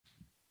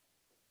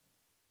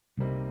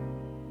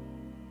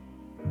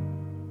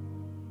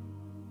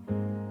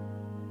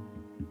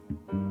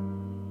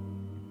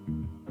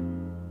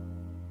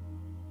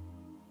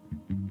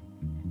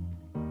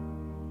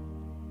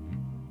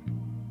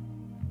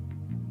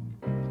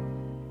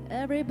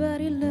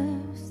Everybody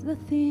loves the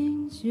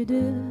things you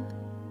do,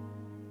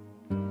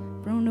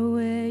 from the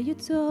way you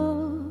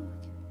talk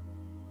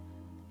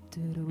to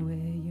the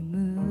way you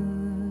move.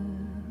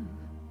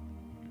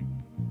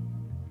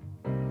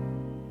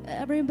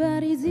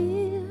 Everybody's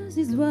ears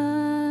is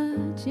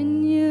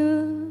watching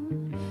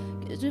you,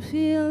 'cause you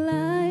feel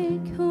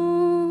like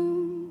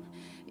home.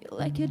 You're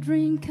like a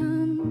dream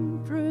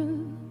come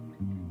true.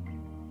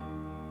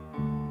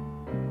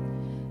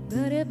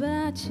 But if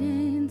by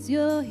chance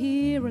you're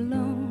here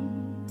alone,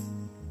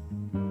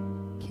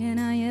 can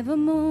I have a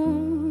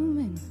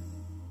moment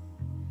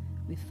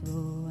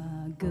before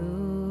I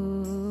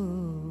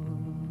go?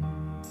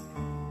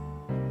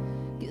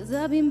 'Cause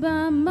I've been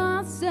by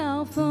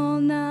myself all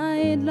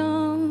night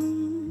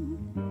long,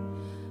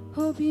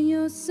 hoping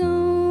you're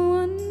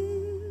someone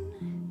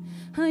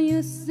I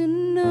used to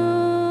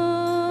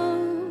know.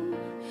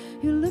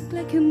 You look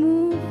like a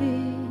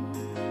movie,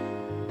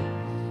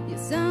 you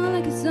sound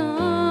like a song.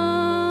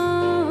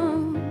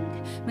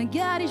 My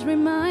God, it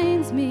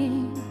reminds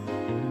me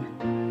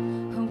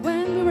of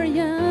when we were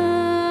young.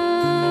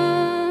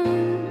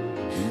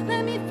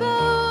 Let me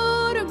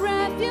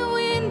photograph you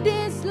in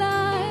this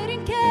light,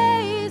 in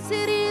case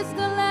it is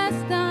the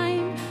last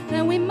time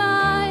that we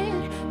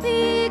might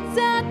be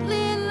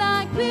exactly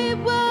like we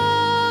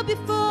were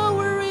before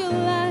we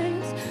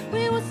realized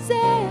we were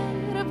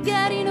scared of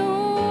getting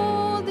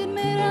old. It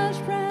made us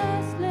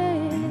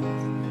restless.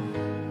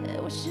 It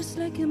was just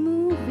like a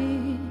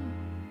movie,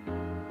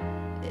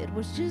 it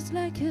was just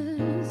like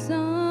a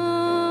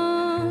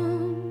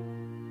song.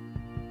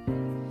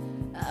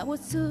 I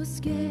was so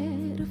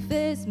scared to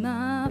face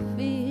my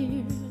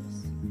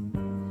fears,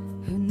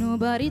 and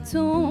nobody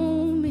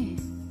told me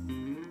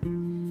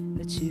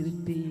that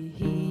you'd be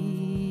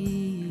here.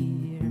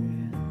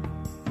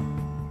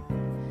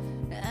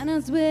 And I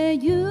swear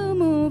you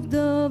moved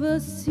overseas,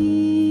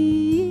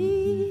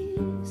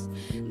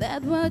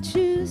 that's what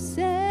you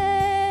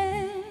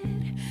said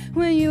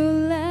when you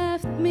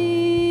left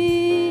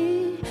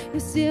me. You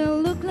still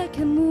look like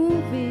a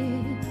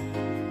movie,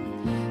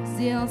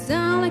 still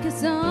sound like a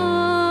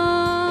song.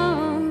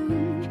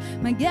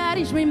 My God,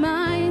 it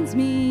reminds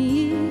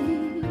me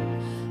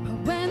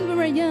of when we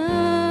were young.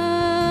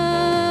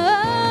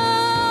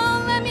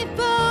 Let me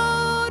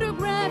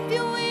photograph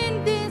you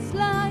in this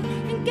light,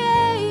 in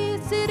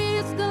case it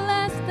is the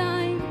last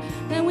time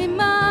that we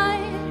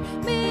might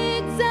be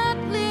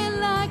exactly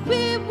like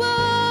we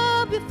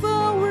were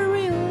before we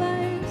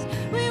realized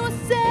we were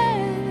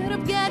scared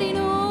of getting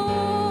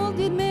old.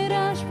 It made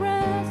us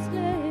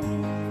restless.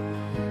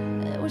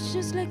 It was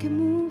just like a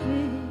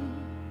movie,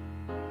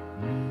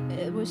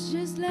 it was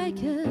just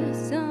like a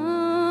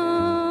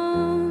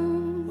song.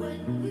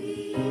 When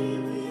we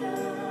were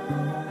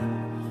young,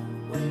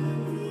 when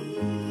we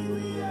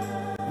were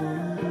young,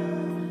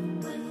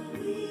 when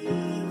we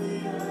were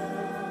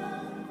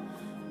young,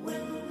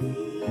 when we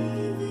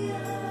were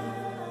young.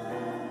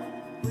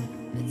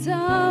 It's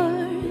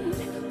hard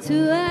to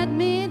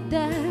admit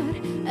that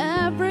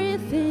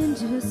everything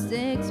just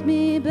takes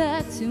me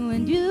back to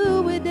when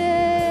you were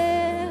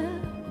there,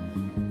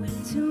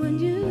 to when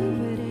you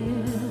were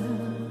there.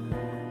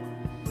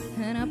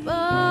 And a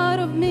part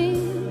of me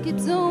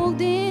keeps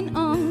holding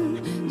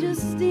on,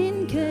 just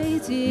in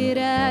case it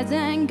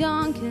hasn't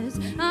gone, 'cause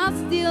I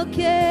still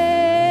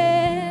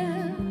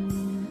care.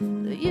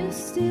 Do you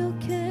still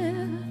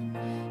care?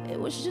 It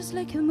was just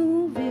like a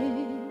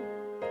movie,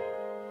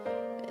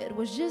 it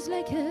was just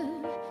like a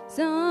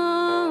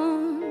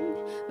song.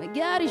 My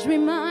God, it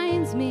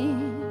reminds me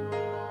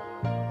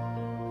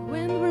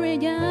when we were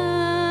young.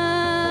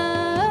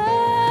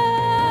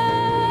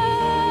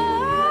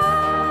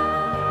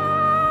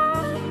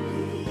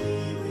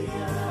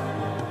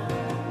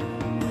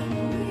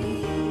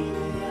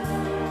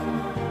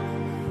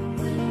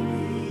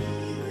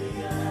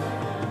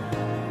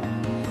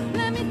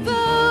 Let me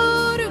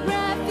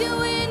photograph you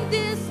in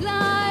this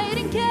light,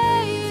 in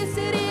case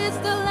it is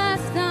the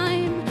last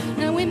time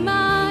that we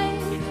might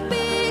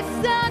be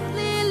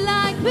exactly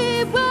like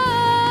we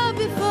were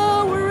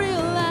before we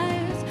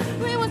realized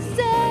we were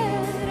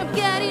scared of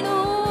getting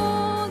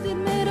old. It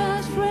made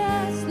us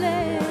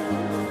restless.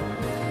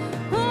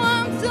 Oh,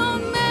 I'm so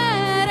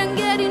mad I'm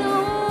getting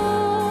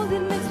old.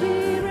 It makes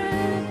me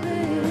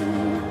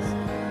reckless.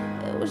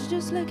 It was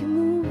just like a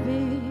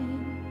movie,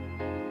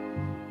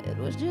 it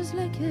was just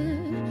like a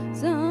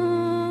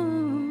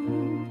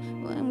song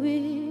when we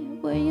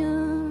were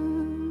young.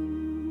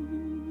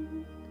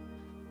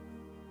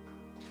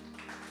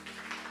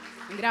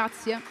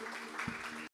 Grazie.